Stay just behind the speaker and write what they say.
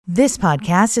This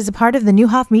podcast is a part of the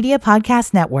Newhoff Media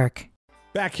Podcast Network.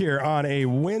 Back here on a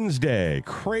Wednesday,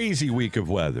 crazy week of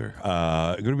weather.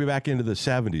 Going to be back into the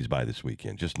 70s by this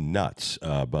weekend. Just nuts,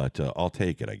 but I'll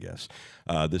take it, I guess.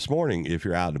 This morning, if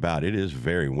you're out and about, it is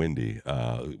very windy.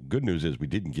 Good news is we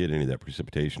didn't get any of that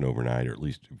precipitation overnight, or at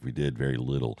least if we did, very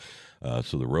little.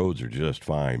 So the roads are just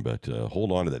fine, but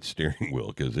hold on to that steering wheel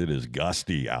because it is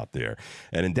gusty out there.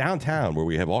 And in downtown, where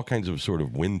we have all kinds of sort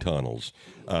of wind tunnels,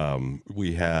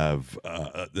 we have,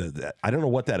 I don't know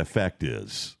what that effect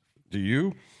is. Do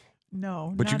you?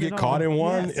 No, but you get caught in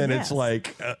one, and it's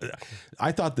like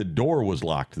I thought the door was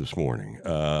locked this morning,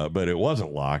 but it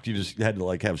wasn't locked. You just had to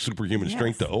like have superhuman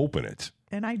strength to open it.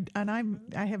 And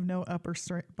I have no upper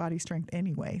body strength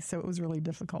anyway, so it was really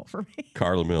difficult for me.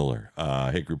 Karla Miller,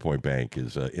 Hickory Point Bank,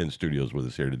 is in studios with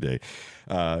us here today.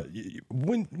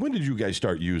 When did you guys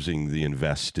start using the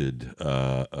invested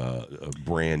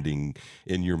branding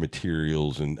in your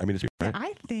materials? And I mean,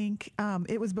 I think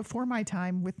it was before my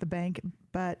time with the bank,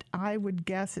 but I would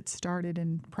guess it started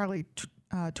in probably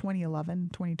 2011,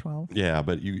 2012. Yeah,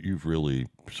 but you've really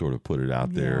sort of put it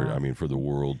out there, I mean, for the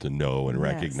world to know and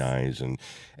recognize. And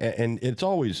it's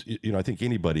always, you know, I think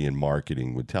anybody in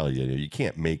marketing would tell you, you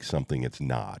can't make something it's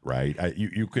not, right?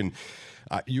 You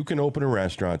can open a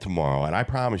restaurant tomorrow, and I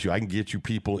promise you, I can get you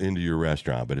people into your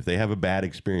restaurant. But if they have a bad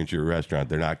experience at your restaurant,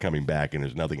 they're not coming back, and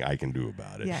there's nothing I can do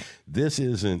about it. Yeah. This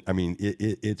isn't, I mean,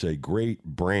 it's a great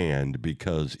brand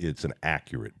because it's an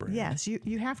accurate brand. Yes,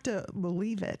 you have to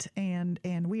believe it, and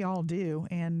we all do,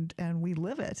 and we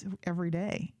live it every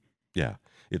day. Yeah,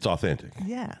 it's authentic.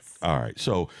 Yes. All right.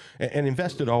 So, and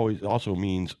invested always also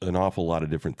means an awful lot of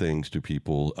different things to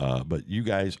people. But you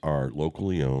guys are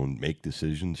locally owned, make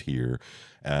decisions here,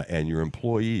 and your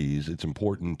employees, it's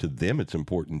important to them. It's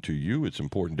important to you. It's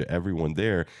important to everyone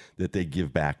there that they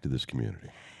give back to this community.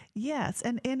 Yes.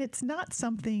 And it's not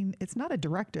something, it's not a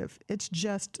directive. It's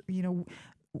just, you know,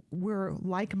 we're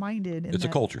like-minded. It's a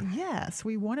culture. Yes.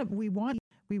 We want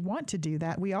to do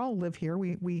that. We all live here.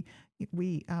 We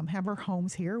have our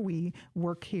homes here. We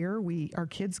work here. Our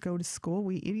kids go to school.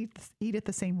 We eat at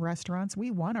the same restaurants.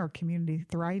 We want our community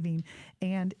thriving,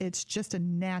 and it's just a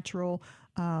natural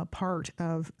part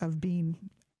of being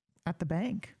at the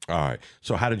bank. All right.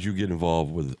 So how did you get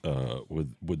involved with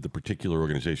the particular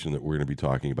organization that we're going to be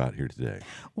talking about here today?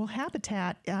 Well,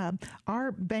 Habitat,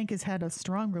 our bank has had a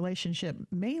strong relationship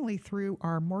mainly through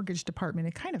our mortgage department.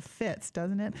 It kind of fits,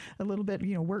 doesn't it? A little bit,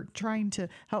 you know, we're trying to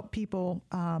help people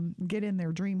get in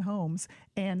their dream homes,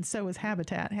 and so is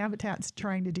Habitat. Habitat's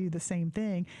trying to do the same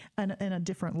thing in a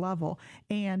different level,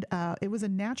 and it was a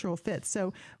natural fit.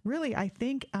 So really, I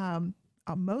think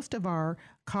most of our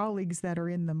colleagues that are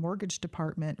in the mortgage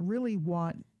department really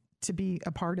want to be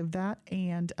a part of that.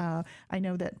 And I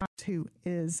know that who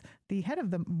is the head of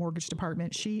the mortgage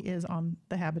department, she is on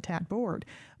the Habitat board.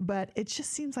 But it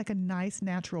just seems like a nice,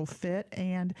 natural fit.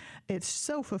 And it's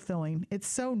so fulfilling. It's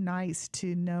so nice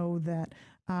to know that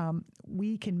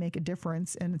we can make a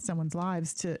difference in someone's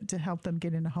lives to help them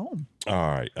get in a home. All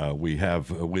right. We have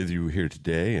with you here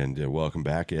today, and welcome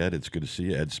back, Ed. It's good to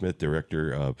see you. Ed Smith,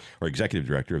 Executive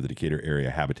Director of the Decatur Area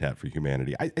Habitat for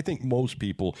Humanity. I think most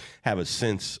people have a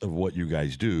sense of what you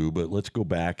guys do, but let's go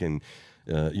back and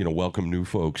welcome new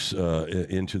folks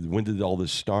into when did all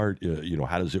this start?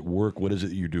 How does it work? What is it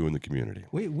that you do in the community?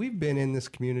 We've been in this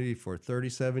community for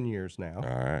 37 years now.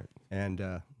 All right.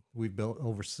 And we've built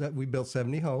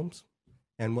 70 homes,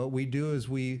 and what we do is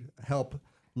we help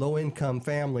low-income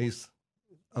families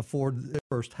afford their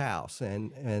first house,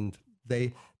 and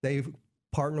they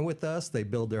partner with us, they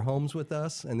build their homes with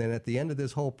us, and then at the end of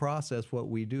this whole process, what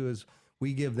we do is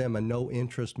we give them a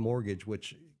no-interest mortgage,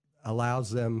 which allows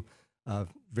them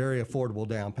very affordable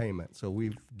down payment. So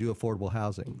we do affordable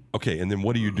housing. Okay, and then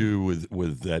what do you do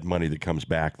with that money that comes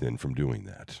back then from doing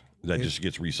that? That just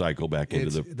gets recycled back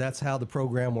into That's how the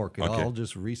program works. It all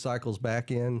just recycles back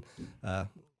in.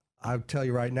 I'll tell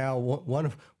you right now, one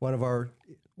of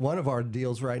our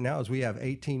deals right now is we have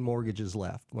 18 mortgages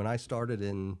left. When I started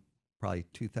in probably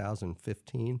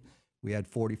 2015, we had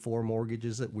 44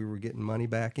 mortgages that we were getting money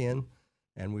back in.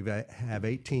 And we have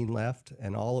 18 left,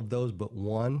 and all of those but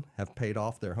one have paid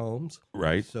off their homes.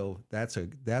 Right. So that's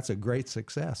a great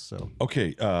success. So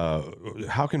okay,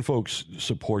 how can folks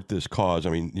support this cause?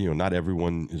 I mean, not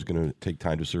everyone is going to take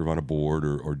time to serve on a board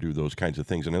or do those kinds of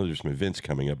things. I know there's some events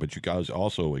coming up, but you guys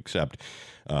also accept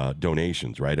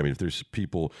donations, right? I mean, if there's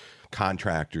people,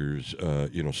 contractors,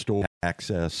 store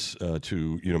access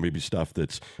to maybe stuff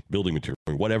that's building material,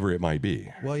 or whatever it might be.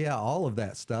 Well, yeah, all of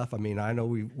that stuff. I mean, I know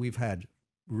we've had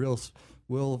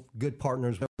real good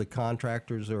partners with the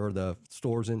contractors or the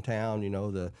stores in town,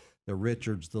 the the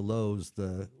Richards, the Lowe's,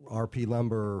 the RP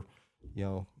Lumber,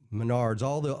 Menards,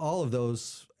 all of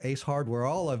those, Ace Hardware,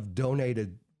 all have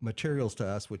donated materials to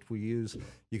us, which we use.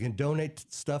 You can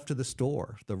donate stuff to the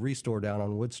store, the Restore down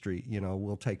on Wood Street.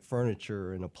 We'll take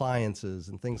furniture and appliances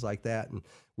and things like that, and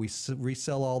we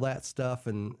resell all that stuff,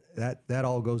 and that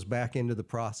all goes back into the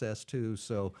process too.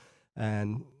 So,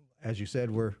 and as you said,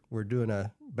 we're doing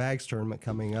a bags tournament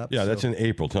coming up. Yeah, that's in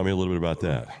April. Tell me a little bit about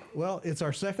that. Well, it's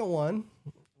our second one.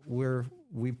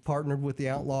 We partnered with the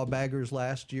Outlaw Baggers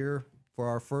last year for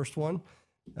our first one.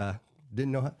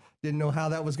 Didn't know how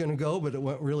that was going to go, but it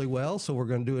went really well. So we're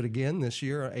going to do it again this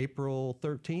year, April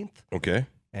 13th. Okay.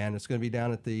 And it's going to be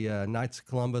down at the Knights of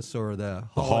Columbus, or the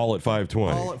Hall at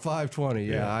 520. Hall at 520.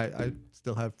 Yeah, I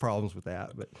still have problems with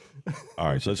that, but. All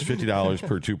right, so that's $50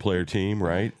 per 2-player team,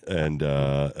 right? And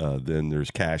then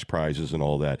there's cash prizes and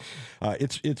all that.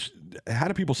 It's how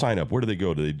do people sign up? Where do they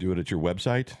go? Do they do it at your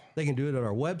website? They can do it at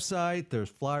our website. There's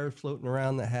flyers floating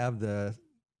around that have the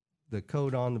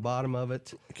code on the bottom of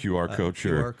it. QR code,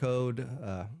 sure. QR code.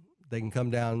 They can come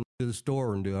down to the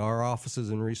store and do it. Our offices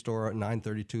in Restore at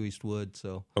 932 Eastwood.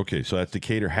 So okay, so that's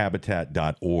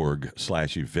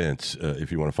DecaturHabitat.org/events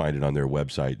if you want to find it on their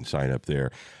website and sign up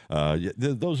there.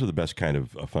 Those are the best kind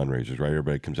of fundraisers, right?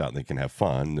 Everybody comes out and they can have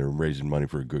fun. They're raising money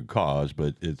for a good cause,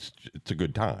 but it's a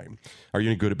good time. Are you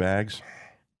any good at bags?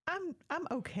 I'm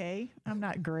okay. I'm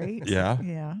not great. Yeah?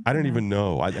 Yeah. I don't even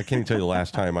know. I can't even tell you the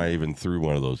last time I even threw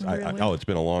one of those. Really? It's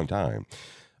been a long time.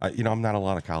 I'm not a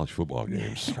lot of college football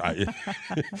games. I'm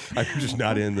just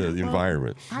not in the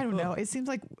environment. I don't know. It seems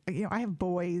like, I have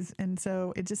boys, and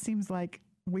so it just seems like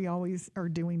we always are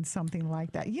doing something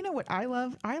like that. You know what I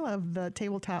love? I love the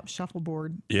tabletop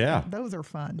shuffleboard. Yeah. Those are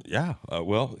fun. Yeah.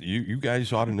 Well, you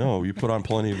guys ought to know. You put on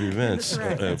plenty of events,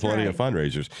 That's plenty right. of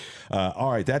fundraisers.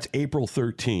 All right. That's April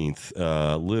 13th,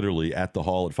 literally at the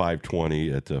Hall at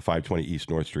 520 at 520 East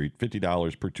North Street.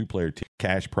 $50 per 2-player team.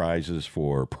 Cash prizes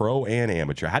for pro and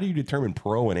amateur. How do you determine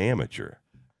pro and amateur?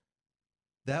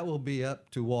 that will be up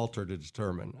to Walter to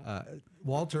determine.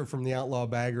 Walter from the Outlaw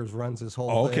Baggers runs this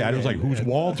whole thing. Okay, I was like, who's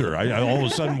Walter? All of a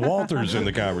sudden, Walter's in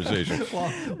the conversation.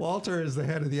 Walter is the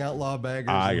head of the Outlaw Baggers.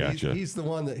 I gotcha. He's the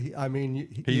one that,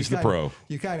 he's the pro.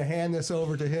 You kind of hand this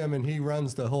over to him, and he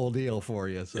runs the whole deal for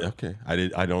you. So. Okay.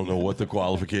 I don't know what the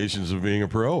qualifications of being a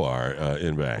pro are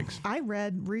in bags. I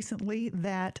read recently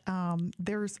that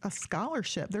there's a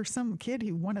scholarship. There's some kid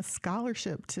who won a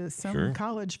scholarship to some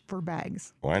college for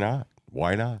bags. Why not?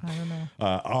 Why not? I don't know.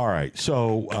 All right.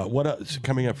 So what else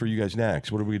coming up for you guys next?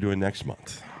 What are we doing next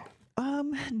month?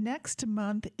 Next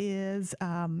month is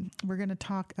we're going to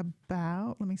talk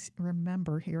about. Let me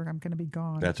remember here. I'm going to be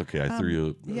gone. That's okay. I threw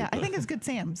you. Yeah, I think it's Good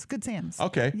Sam's. Good Sam's.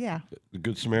 Okay. Yeah. The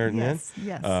Good Samaritan Yes. Inn?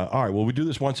 Yes. All right. Well, we do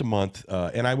this once a month,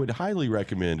 and I would highly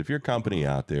recommend if you're a company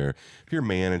out there, if you're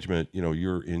management,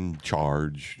 you're in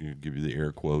charge. You give you the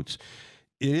air quotes.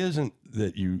 It isn't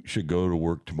that you should go to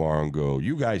work tomorrow and go,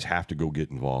 you guys have to go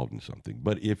get involved in something.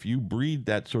 But if you breed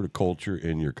that sort of culture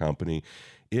in your company,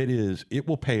 it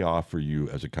will pay off for you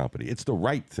as a company. It's the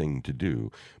right thing to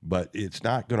do, but it's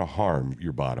not going to harm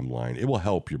your bottom line. It will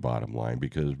help your bottom line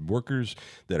because workers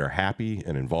that are happy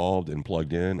and involved and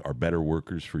plugged in are better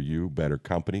workers for you, better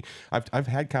company. I've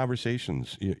had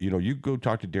conversations. You go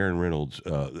talk to Darren Reynolds,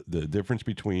 the difference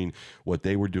between what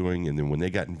they were doing and then when they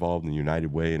got involved in the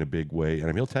United Way in a big way,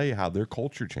 and he'll tell you how their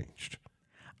culture changed.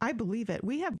 I believe it.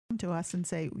 We have come to us and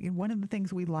say, one of the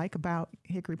things we like about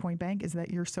Hickory Point Bank is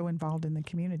that you're so involved in the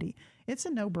community. It's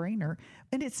a no-brainer,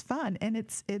 and it's fun, and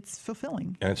it's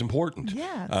fulfilling. And it's important.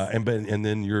 Yes. And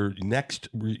then your next,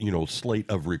 slate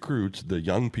of recruits, the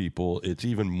young people, it's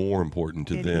even more important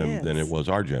to them than it was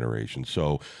our generation.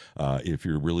 So if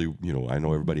you're really, I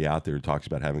know everybody out there talks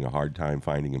about having a hard time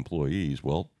finding employees.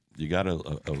 Well, you got a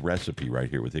recipe right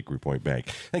here with Hickory Point Bank.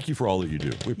 Thank you for all that you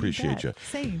do. We appreciate you.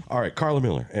 Same. All right, Karla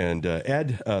Miller and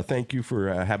Ed, thank you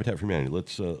for Habitat for Humanity.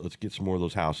 Let's get some more of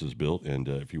those houses built. And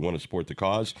if you want to support the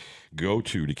cause, go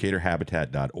to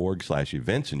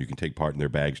DecaturHabitat.org/events, and you can take part in their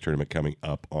bags tournament coming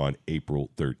up on April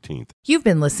 13th. You've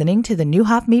been listening to the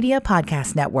Newhoff Media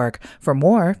Podcast Network. For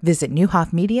more, visit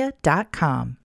newhoffmedia.com.